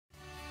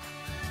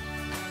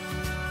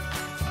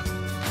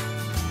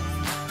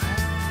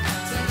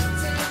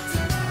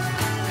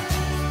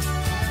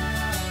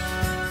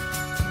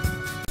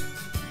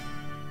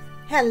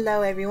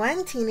Hello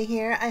everyone, Tina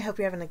here. I hope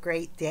you're having a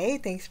great day.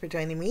 Thanks for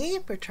joining me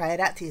for Try It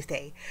Out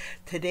Tuesday.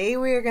 Today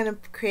we are going to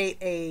create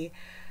a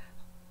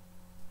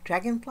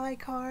dragonfly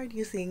card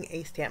using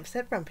a stamp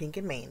set from Pink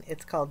and Main.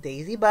 It's called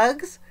Daisy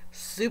Bugs.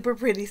 Super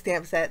pretty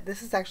stamp set.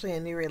 This is actually a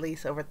new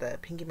release over at the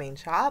Pink and Main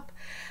shop.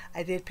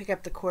 I did pick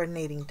up the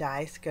coordinating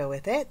dies to go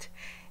with it.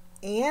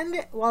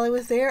 And while I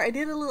was there, I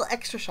did a little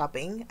extra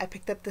shopping. I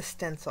picked up the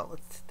stencil.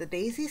 It's the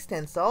Daisies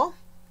Stencil,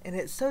 and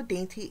it's so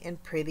dainty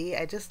and pretty.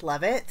 I just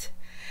love it.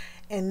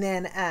 And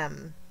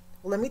then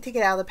let me take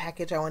it out of the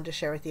package. I wanted to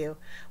share with you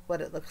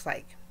what it looks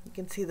like. You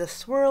can see the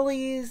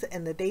swirlies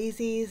and the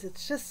daisies.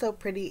 It's just so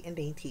pretty and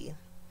dainty.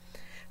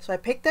 So I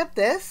picked up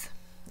this.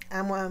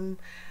 And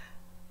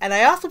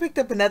I also picked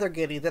up another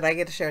goodie that I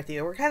get to share with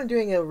you. We're kind of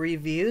doing a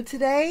review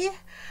today.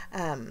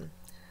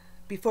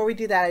 Before we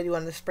do that, I do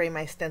want to spray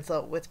my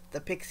stencil with the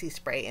Pixie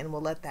spray, and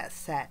we'll let that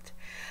set.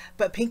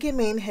 But Pink and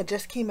Main had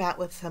just came out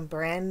with some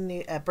brand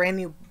new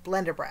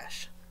blender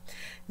brush.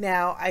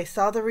 Now, I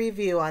saw the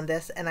review on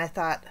this and I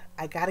thought,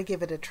 I gotta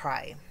give it a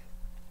try.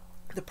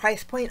 The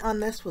price point on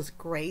this was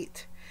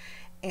great.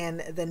 And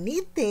the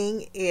neat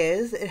thing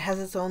is it has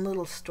its own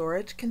little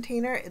storage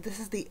container. This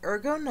is the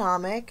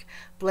Ergonomic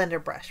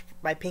blender brush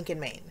by Pink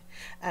and Main.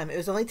 It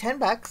was only 10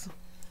 bucks.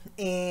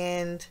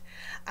 And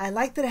I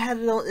like that it had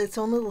its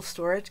own little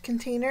storage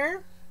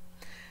container.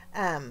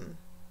 And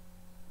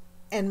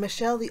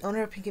Michelle, the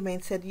owner of Pink and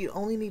Main, said you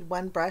only need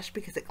one brush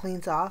because it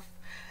cleans off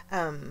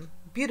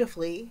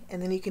beautifully,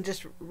 and then you can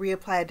just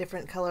reapply a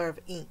different color of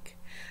ink.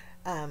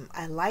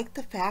 I like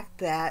the fact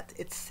that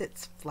it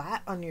sits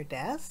flat on your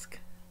desk.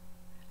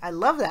 I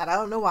love that. I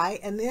don't know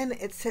why. And then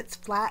it sits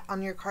flat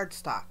on your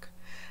cardstock.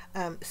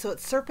 So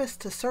it's surface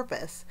to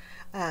surface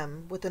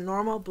with a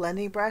normal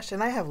blending brush.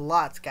 And I have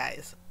lots,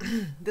 guys.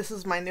 This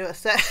is my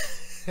newest set.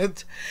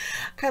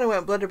 Kind of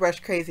went blender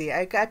brush crazy.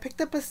 I picked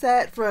up a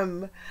set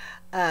from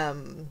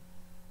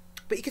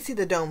but you can see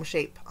the dome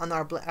shape on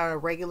our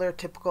regular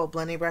typical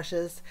blending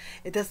brushes.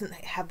 It doesn't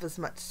have as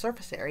much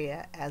surface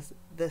area as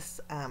this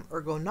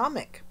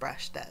Ergonomic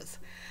brush does.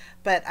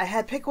 But I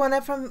had picked one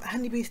up from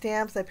Honeybee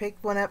Stamps. I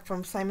picked one up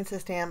from C&CT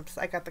Stamps.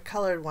 I got the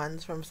colored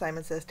ones from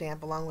C&CT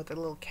Stamp along with a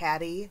little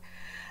caddy.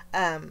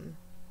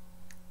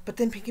 But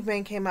then Pink and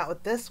Main came out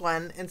with this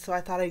one, and so I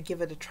thought I'd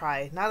give it a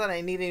try. Not that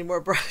I need any more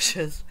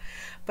brushes,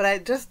 but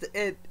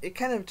it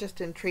kind of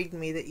just intrigued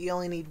me that you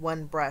only need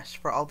one brush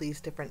for all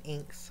these different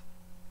inks.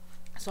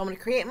 So I'm going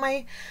to create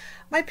my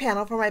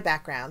panel for my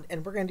background,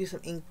 and we're going to do some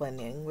ink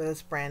blending with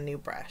this brand new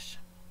brush.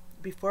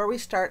 Before we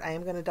start, I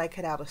am going to die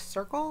cut out a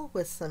circle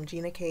with some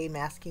Gina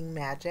Masking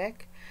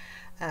Magic.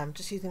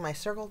 Just using my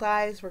circle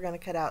dies, we're going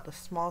to cut out a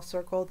small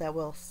circle that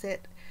will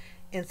sit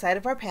inside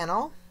of our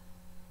panel.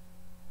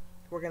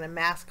 We're going to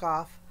mask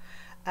off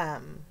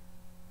a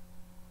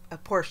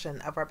portion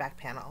of our back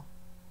panel.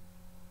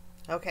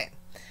 Okay.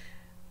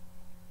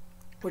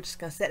 We're just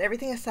going to set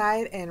everything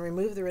aside and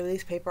remove the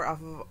release paper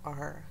off of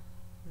our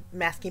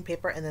masking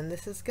paper, and then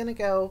this is going to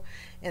go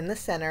in the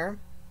center.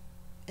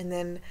 And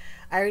then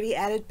I already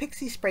added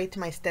Pixie spray to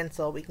my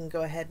stencil. We can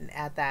go ahead and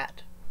add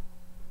that.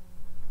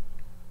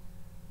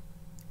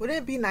 Wouldn't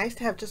it be nice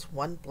to have just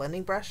one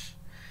blending brush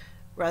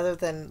rather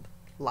than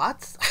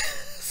lots?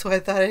 So I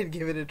thought I'd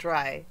give it a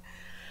try.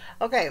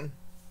 Okay,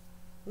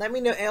 let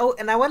me know. Oh,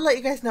 and I want to let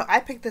you guys know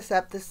I picked this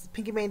up. This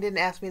Pink and Main didn't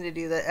ask me to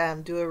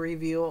do a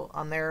review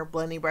on their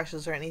blending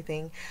brushes or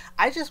anything.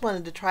 I just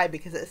wanted to try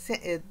because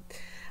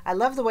I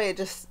love the way it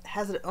just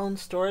has its own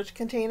storage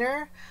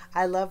container.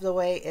 I love the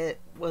way it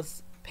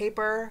was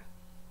paper,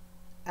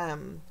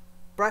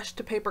 brush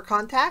to paper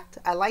contact.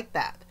 I like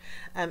that.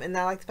 And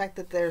I like the fact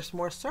that there's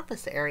more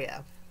surface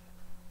area.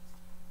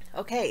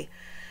 Okay.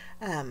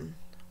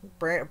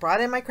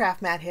 Brought in my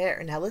craft mat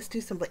here. Now let's do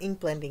some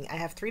ink blending. I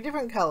have 3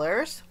 different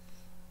colors.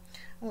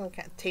 I'm going to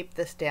kind of tape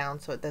this down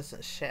so it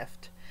doesn't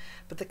shift.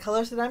 But the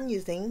colors that I'm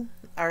using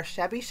are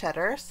Shabby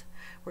Shutters.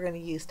 We're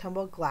going to use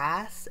Tumbled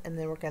Glass, and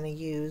then we're going to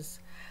use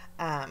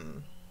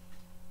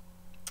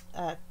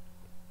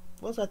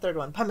what's that third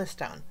one? Pumice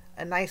Stone.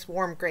 A nice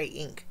warm gray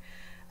ink.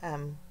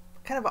 Kind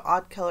of an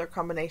odd color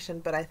combination,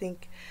 but I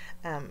think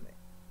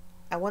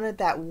I wanted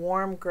that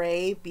warm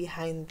gray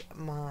behind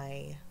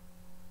my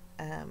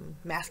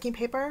masking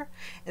paper,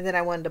 and then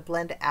I wanted to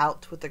blend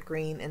out with the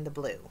green and the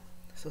blue.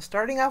 So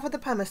starting off with the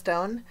Pumice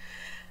Stone,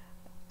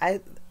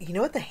 you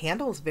know what, the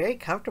handle is very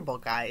comfortable,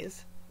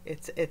 guys.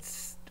 It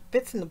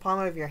fits in the palm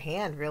of your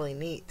hand, really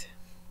neat.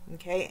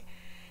 Okay,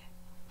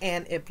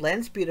 and it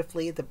blends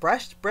beautifully. The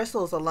brush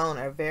bristles alone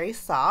are very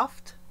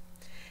soft,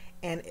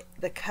 and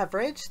the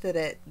coverage that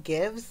it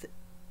gives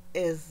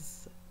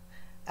is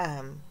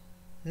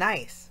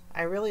nice.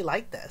 I really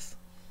like this.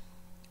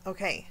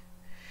 Okay,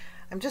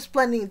 I'm just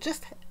blending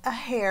just a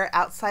hair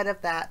outside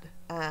of that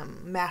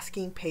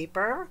masking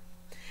paper,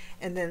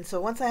 and then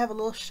so once I have a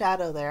little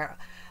shadow there,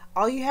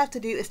 all you have to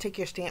do is take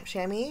your stamp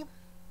chamois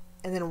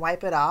and then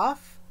wipe it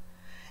off,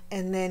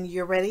 and then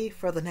you're ready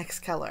for the next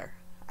color.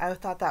 I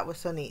thought that was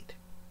so neat.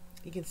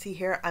 You can see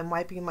here I'm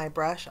wiping my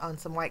brush on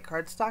some white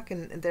cardstock,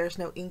 and there's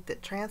no ink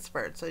that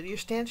transferred, so your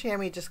stamp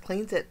chamois just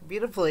cleans it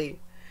beautifully.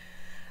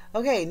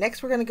 Okay,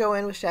 next we're going to go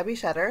in with Shabby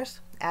Shutters,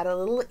 add a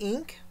little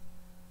ink.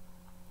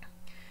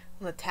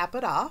 I'm going to tap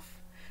it off.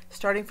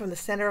 Starting from the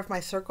center of my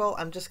circle,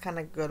 I'm just kind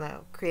of going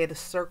to create a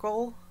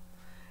circle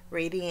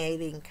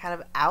radiating kind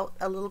of out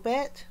a little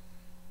bit.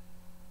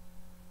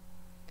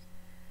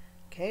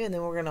 Okay, and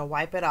then we're going to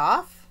wipe it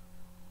off.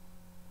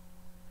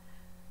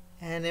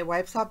 And it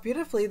wipes off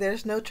beautifully.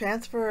 There's no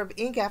transfer of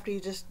ink after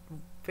you just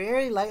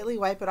very lightly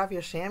wipe it off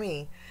your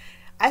chamois.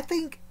 I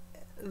think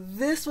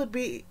this would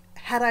be,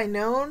 had I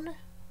known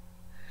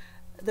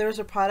there was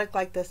a product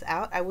like this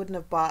out, I wouldn't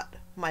have bought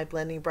my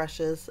blending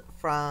brushes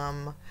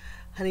from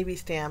Honeybee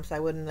Stamps. I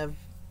wouldn't have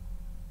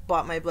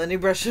bought my blending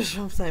brushes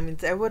from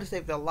Simon's. I would have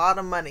saved a lot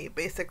of money,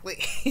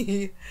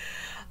 basically.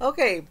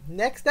 Okay,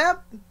 next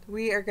up,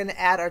 we are going to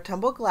add our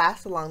tumbled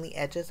glass along the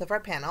edges of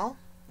our panel.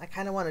 I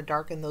kind of want to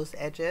darken those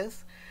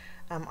edges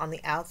on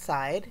the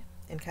outside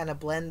and kind of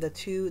blend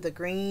the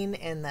green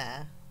and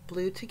the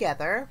blue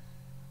together.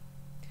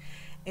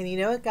 And you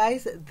know what,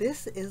 guys?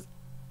 This is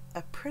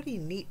a pretty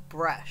neat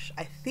brush.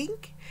 I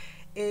think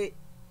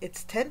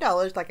it's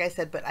 $10, like I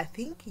said, but I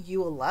think you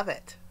will love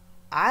it.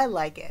 I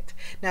like it.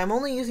 Now I'm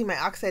only using my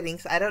oxide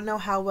inks. I don't know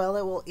how well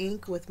it will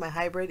ink with my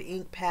hybrid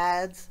ink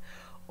pads,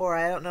 or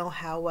I don't know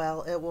how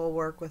well it will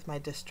work with my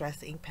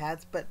distress ink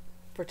pads, but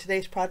for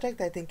today's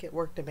project I think it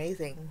worked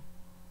amazing.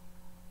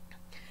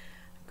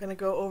 I'm going to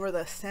go over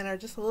the center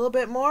just a little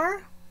bit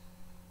more,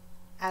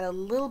 add a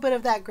little bit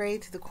of that gray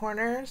to the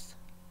corners.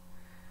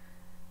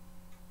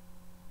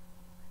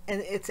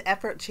 And it's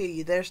effort to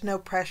you. There's no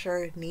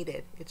pressure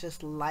needed. It's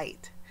just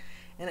light.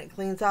 And it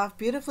cleans off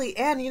beautifully.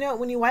 And you know,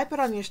 when you wipe it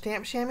on your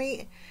stamp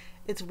chamois,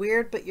 it's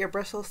weird, but your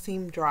bristles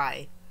seem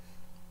dry.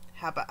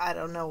 How about, I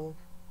don't know,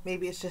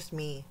 maybe it's just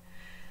me.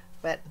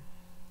 But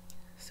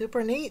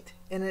super neat.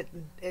 And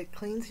it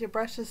cleans your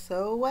brushes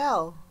so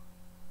well.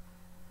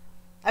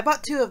 I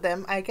bought 2 of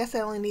them. I guess I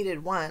only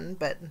needed 1,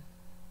 but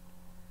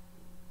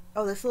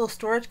oh, this little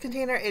storage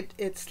container,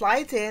 it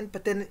slides in,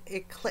 but then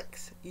it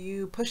clicks.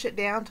 You push it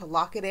down to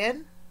lock it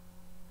in.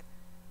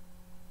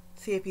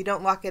 See, if you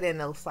don't lock it in,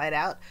 it'll slide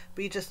out,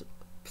 but you just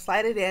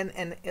slide it in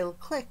and it'll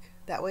click.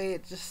 That way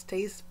it just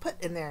stays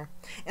put in there.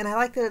 And I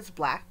like that it's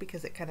black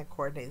because it kind of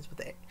coordinates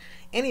with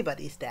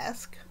anybody's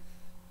desk.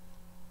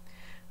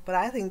 But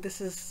I think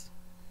this is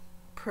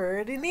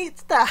pretty neat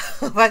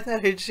stuff. I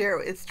thought I'd share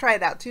it. It's Try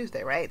It Out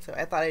Tuesday, right? So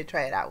I thought I'd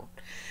try it out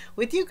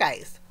with you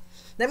guys.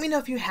 Let me know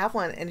if you have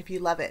one and if you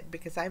love it,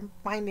 because I'm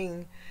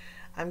finding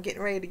I'm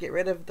getting ready to get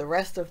rid of the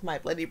rest of my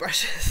blending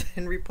brushes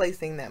and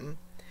replacing them.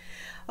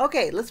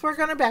 Okay, let's work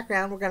on our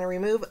background. We're going to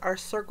remove our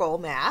circle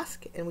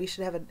mask, and we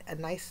should have a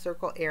nice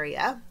circle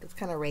area that's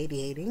kind of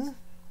radiating.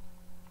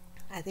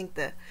 I think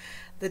the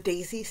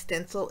Daisies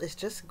Stencil is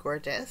just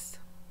gorgeous.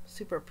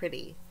 Super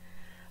pretty.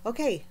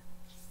 Okay,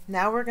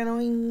 now we're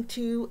going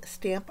to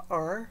stamp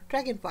our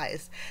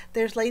dragonflies.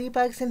 There's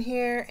ladybugs in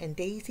here and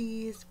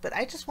daisies, but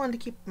I just wanted to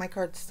keep my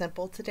cards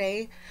simple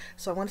today,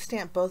 so I want to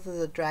stamp both of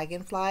the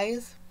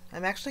dragonflies.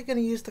 I'm actually going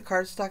to use the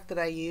cardstock that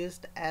I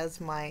used as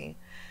my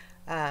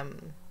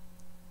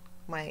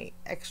my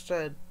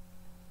extra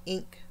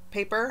ink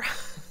paper.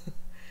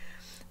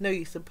 No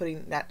use in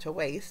putting that to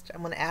waste.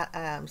 I'm going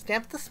to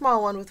stamp the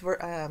small one with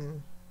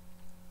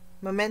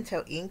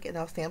Memento ink, and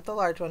I'll stamp the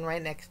large one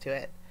right next to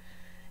it.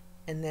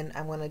 And then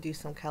I'm going to do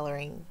some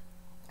coloring.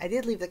 I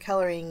did leave the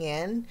coloring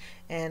in,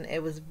 and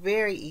it was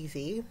very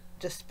easy.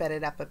 Just sped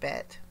it up a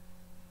bit.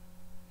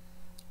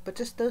 But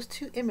just those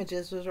 2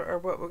 images are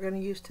what we're going to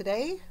use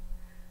today.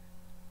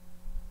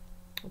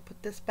 We'll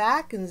put this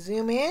back and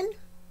zoom in,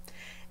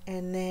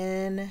 and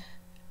then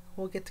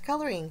we'll get to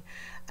coloring.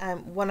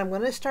 What I'm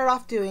going to start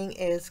off doing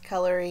is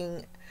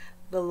coloring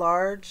the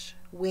large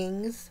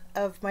wings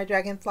of my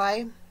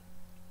dragonfly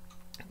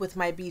with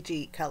my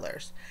BG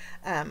colors,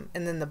 and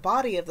then the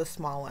body of the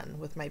small one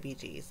with my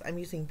BGs. I'm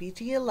using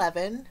BG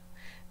 11,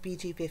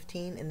 BG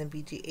 15, and then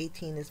BG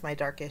 18 is my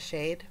darkest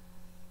shade.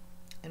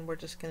 And we're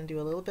just going to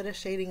do a little bit of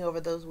shading over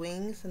those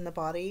wings and the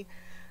body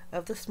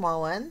of the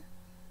small one.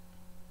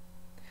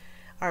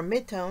 Our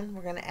midtone,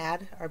 we're going to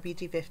add our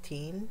BG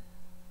 15.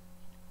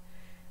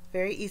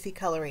 Very easy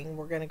coloring.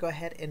 We're going to go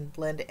ahead and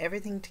blend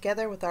everything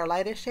together with our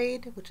lightest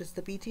shade, which is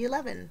the BG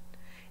 11.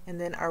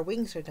 And then our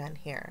wings are done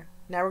here.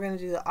 Now we're going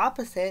to do the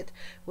opposite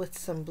with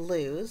some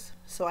blues.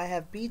 So I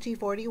have BG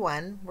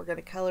 41. We're going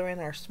to color in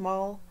our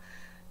small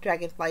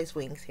dragonfly's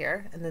wings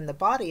here, and then the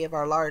body of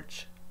our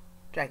large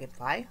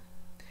dragonfly.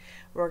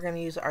 We're going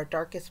to use our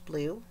darkest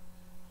blue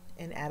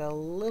and add a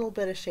little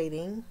bit of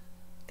shading.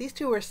 These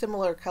 2 were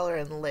similar color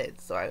in the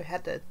lids, so I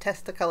had to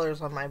test the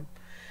colors on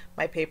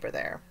my paper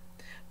there.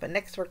 But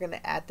next we're going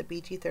to add the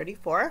BG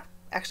 34.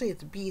 Actually,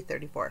 it's B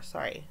 34,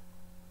 sorry.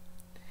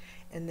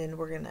 And then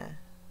we're going to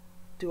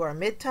do our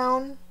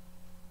midtone.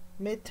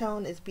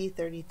 Midtone is B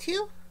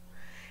 32.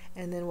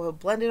 And then we'll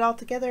blend it all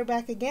together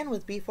back again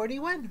with B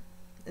 41.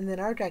 And then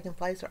our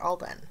dragonflies are all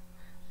done.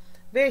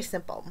 Very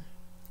simple.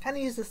 Kind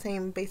of use the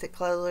same basic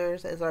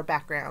colors as our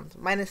backgrounds,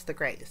 minus the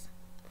grays.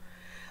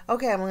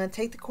 Okay, I'm going to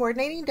take the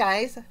coordinating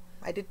dies.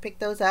 I did pick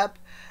those up.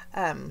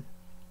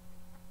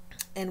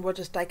 And we'll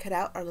just die cut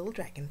out our little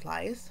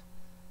dragonflies.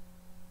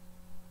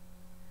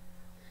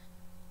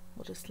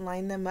 We'll just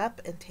line them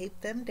up and tape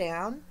them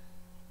down.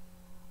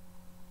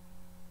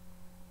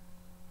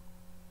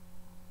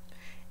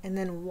 And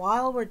then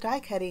while we're die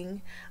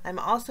cutting, I'm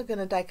also going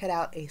to die cut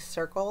out a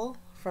circle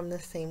from the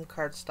same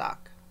cardstock.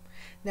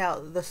 Now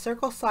the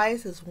circle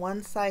size is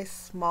one size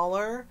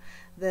smaller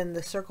than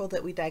the circle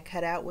that we die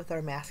cut out with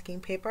our masking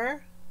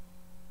paper.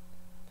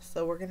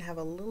 So we're going to have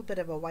a little bit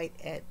of a white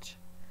edge.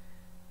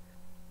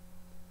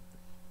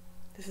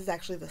 This is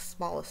actually the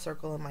smallest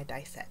circle in my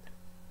die set.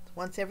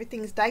 Once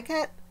everything's die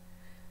cut,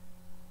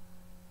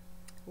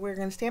 we're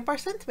going to stamp our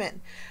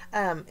sentiment.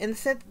 In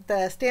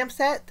the stamp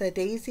set, the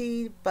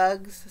Daisy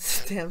Bugs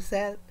stamp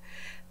set,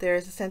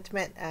 there's a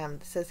sentiment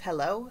that says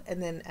hello,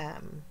 and then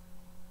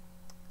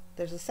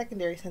there's a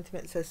secondary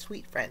sentiment that says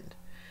sweet friend.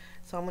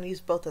 So I'm going to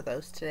use both of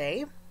those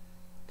today.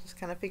 Just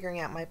kind of figuring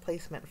out my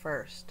placement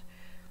first.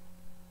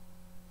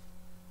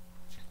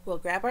 We'll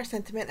grab our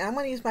sentiment, and I'm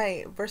going to use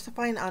my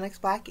VersaFine Onyx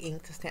Black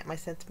ink to stamp my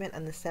sentiment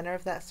on the center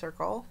of that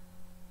circle.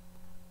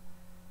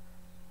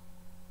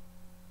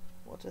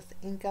 We'll just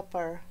ink up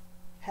our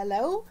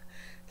hello,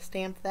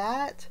 stamp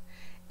that,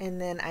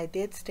 and then I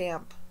did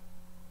stamp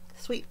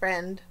sweet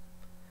friend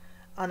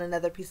on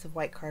another piece of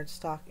white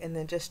cardstock and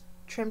then just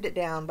trimmed it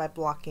down by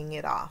blocking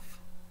it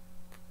off.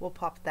 We'll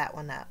pop that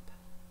one up.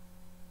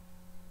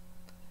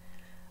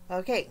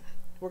 Okay,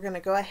 we're going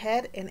to go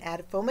ahead and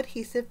add foam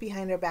adhesive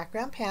behind our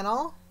background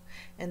panel,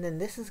 and then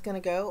this is going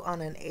to go on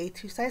an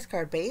A2 size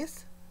card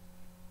base.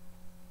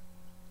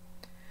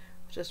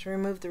 Just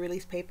remove the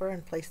release paper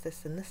and place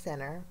this in the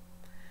center.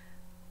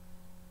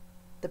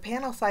 The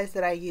panel size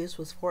that I used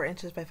was 4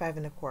 inches by 5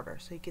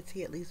 1/4, so you can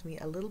see it leaves me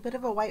a little bit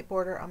of a white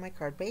border on my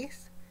card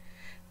base.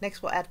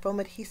 Next we'll add foam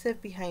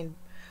adhesive behind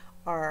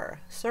our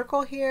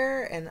circle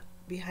here and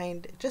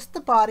behind just the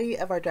body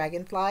of our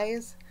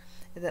dragonflies,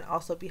 and then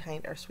also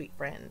behind our sweet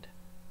friend.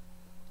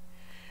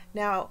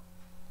 Now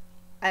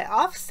I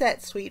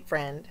offset sweet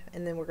friend,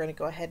 and then we're going to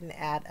go ahead and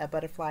add a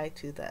butterfly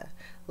to the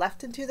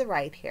left and to the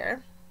right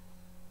here.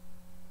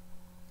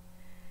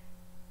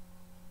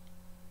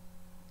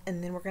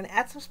 And then we're going to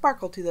add some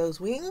sparkle to those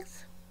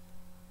wings.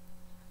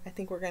 I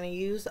think we're going to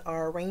use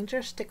our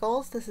Ranger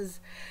Stickles. This is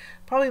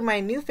probably my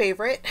new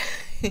favorite.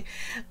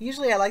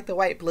 Usually I like the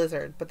white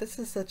blizzard, but this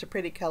is such a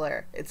pretty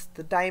color. It's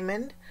the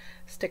diamond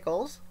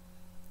Stickles.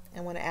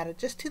 I want to add it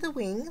just to the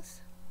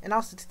wings and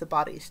also to the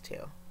bodies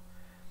too.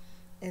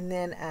 And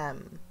then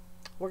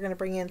we're going to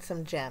bring in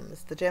some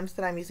gems. The gems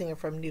that I'm using are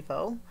from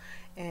Nuvo,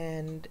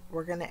 and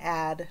we're going to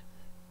add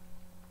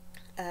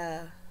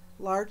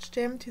large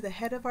gem to the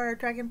head of our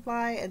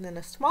dragonfly and then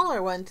a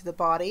smaller one to the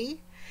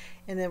body,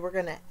 and then we're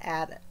going to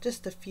add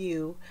just a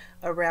few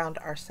around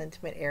our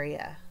sentiment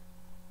area.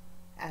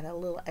 Add a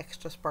little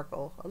extra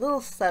sparkle, a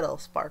little subtle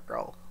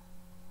sparkle.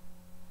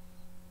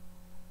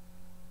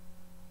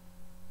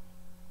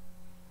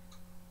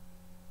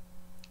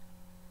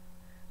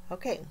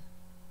 Okay,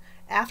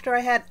 after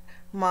I had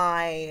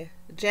my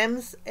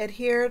gems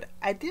adhered,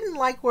 I didn't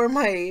like where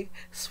my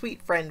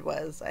sweet friend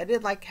was. I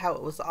didn't like how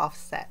it was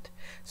offset.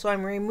 So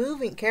I'm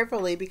removing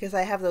carefully, because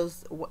I have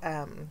those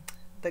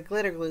the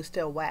glitter glue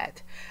still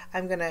wet.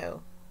 I'm going to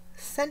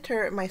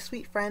center my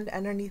sweet friend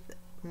underneath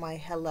my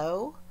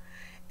hello,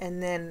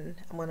 and then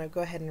I'm going to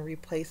go ahead and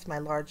replace my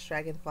large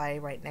dragonfly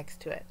right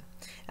next to it.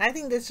 And I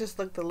think this just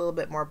looked a little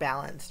bit more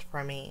balanced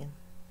for me.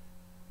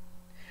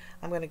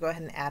 I'm going to go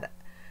ahead and add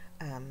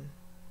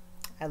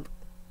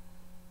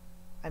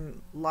I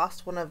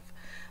lost one of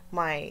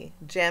my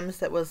gems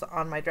that was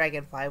on my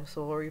dragonfly,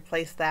 so we'll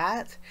replace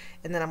that,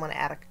 and then I'm going to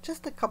add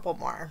just a couple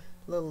more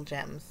little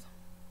gems.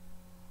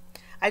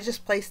 I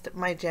just placed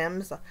my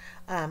gems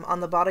on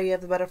the body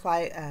of the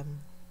butterfly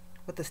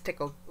with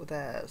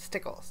the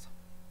stickles.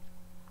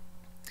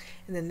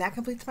 And then that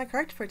completes my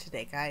card for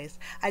today, guys.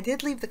 I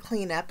did leave the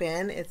cleanup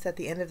in. It's at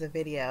the end of the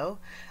video.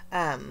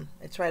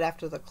 It's right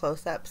after the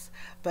close-ups,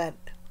 but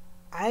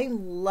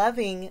I'm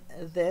loving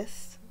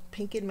this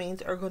Pink &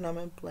 Main's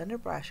Ergonomic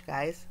blender brush,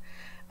 guys.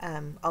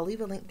 I'll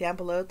leave a link down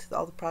below to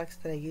all the products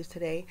that I used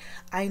today.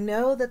 I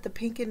know that the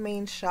Pink &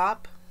 Main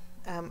shop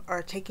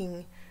are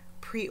taking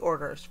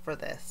pre-orders for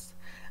this.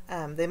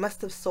 They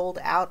must have sold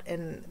out,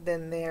 and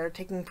then they're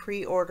taking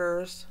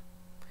pre-orders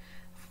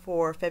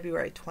for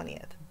February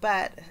 20th.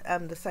 But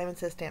the Simon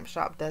Says Stamp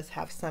Shop does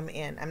have some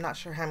in. I'm not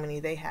sure how many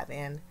they have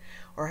in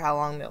or how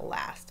long they'll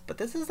last. But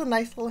this is a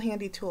nice little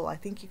handy tool. I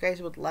think you guys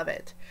would love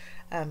it.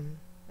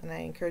 And I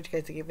encourage you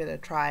guys to give it a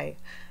try.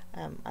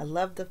 I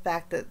love the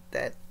fact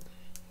that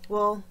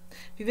well,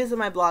 if you visit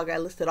my blog, I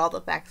listed all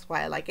the facts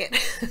why I like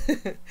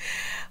it.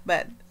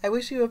 But I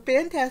wish you a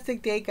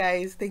fantastic day,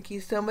 guys. Thank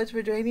you so much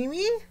for joining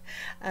me.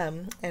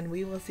 And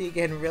we will see you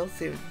again real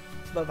soon.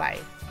 Bye-bye.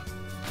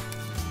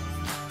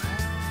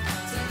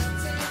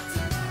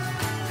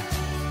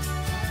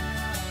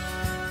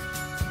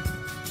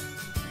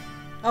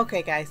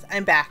 Okay, guys,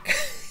 I'm back.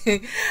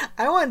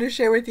 I wanted to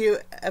share with you,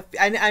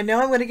 I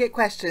know I'm going to get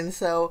questions,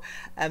 so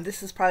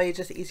this is probably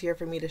just easier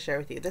for me to share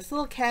with you. This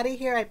little caddy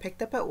here I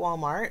picked up at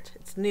Walmart.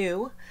 It's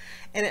new,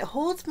 and it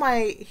holds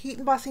my heat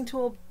embossing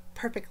tool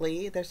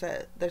perfectly. There's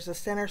a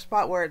center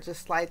spot where it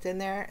just slides in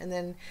there, and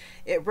then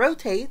it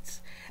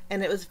rotates,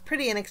 and it was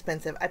pretty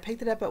inexpensive. I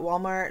picked it up at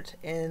Walmart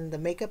in the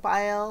makeup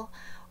aisle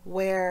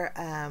where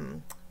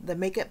the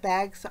makeup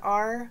bags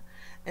are,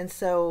 and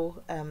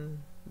so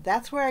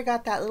that's where I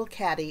got that little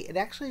caddy. It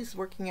actually is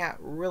working out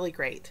really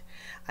great.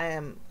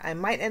 I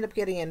might end up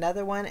getting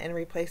another one and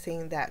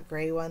replacing that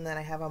gray one that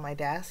I have on my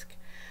desk,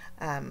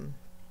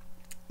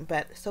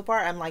 but so far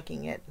I'm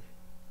liking it.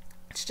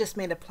 It's just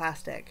made of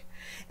plastic.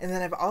 And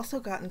then I've also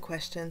gotten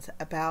questions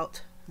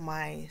about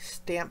my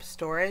stamp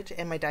storage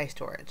and my die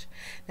storage.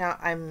 Now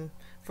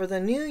for the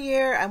new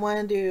year, I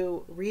wanted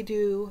to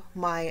redo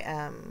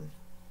my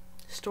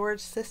storage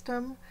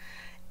system,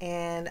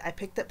 and I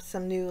picked up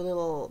some new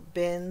little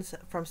bins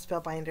from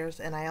Spellbinders,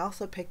 and I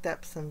also picked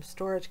up some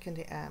storage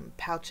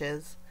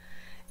pouches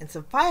and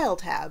some file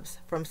tabs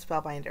from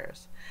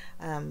Spellbinders.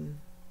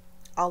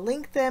 I'll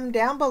link them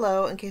down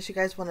below in case you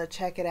guys want to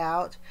check it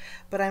out,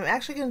 but I'm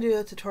actually going to do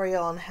a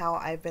tutorial on how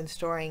I've been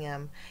storing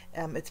them.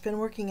 It's been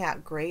working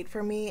out great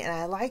for me, and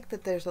I like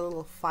that there's a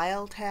little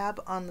file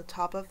tab on the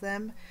top of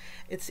them.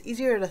 It's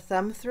easier to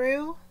thumb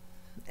through,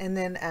 and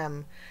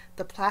then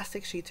the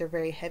plastic sheets are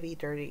very heavy,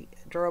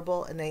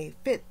 durable, and they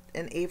fit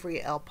an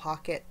Avery Elle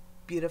pocket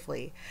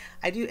beautifully.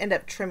 I do end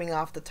up trimming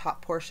off the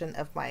top portion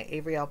of my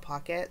Avery Elle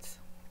pockets.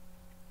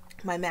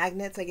 My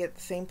magnets I get at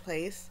the same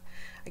place.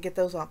 I get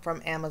those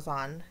from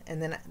Amazon,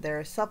 and then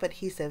they're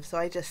self-adhesive, so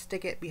I just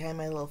stick it behind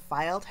my little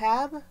file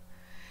tab,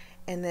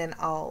 and then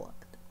I'll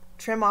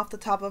trim off the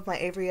top of my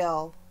Avery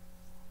Elle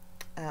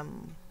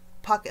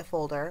pocket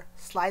folder,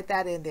 slide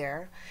that in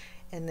there,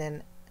 and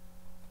then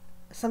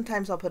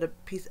sometimes I'll put a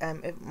piece,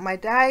 my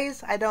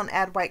dies I don't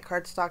add white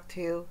cardstock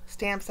to,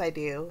 stamps I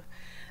do,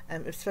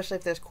 especially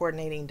if there's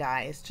coordinating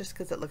dies, just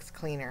because it looks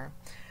cleaner.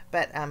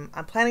 But I'm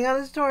planning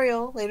on a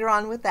tutorial later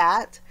on with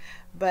that,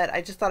 but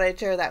I just thought I'd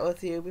share that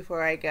with you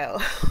before I go.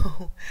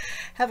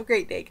 Have a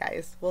great day,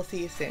 guys. We'll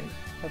see you soon.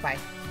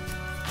 Bye-bye.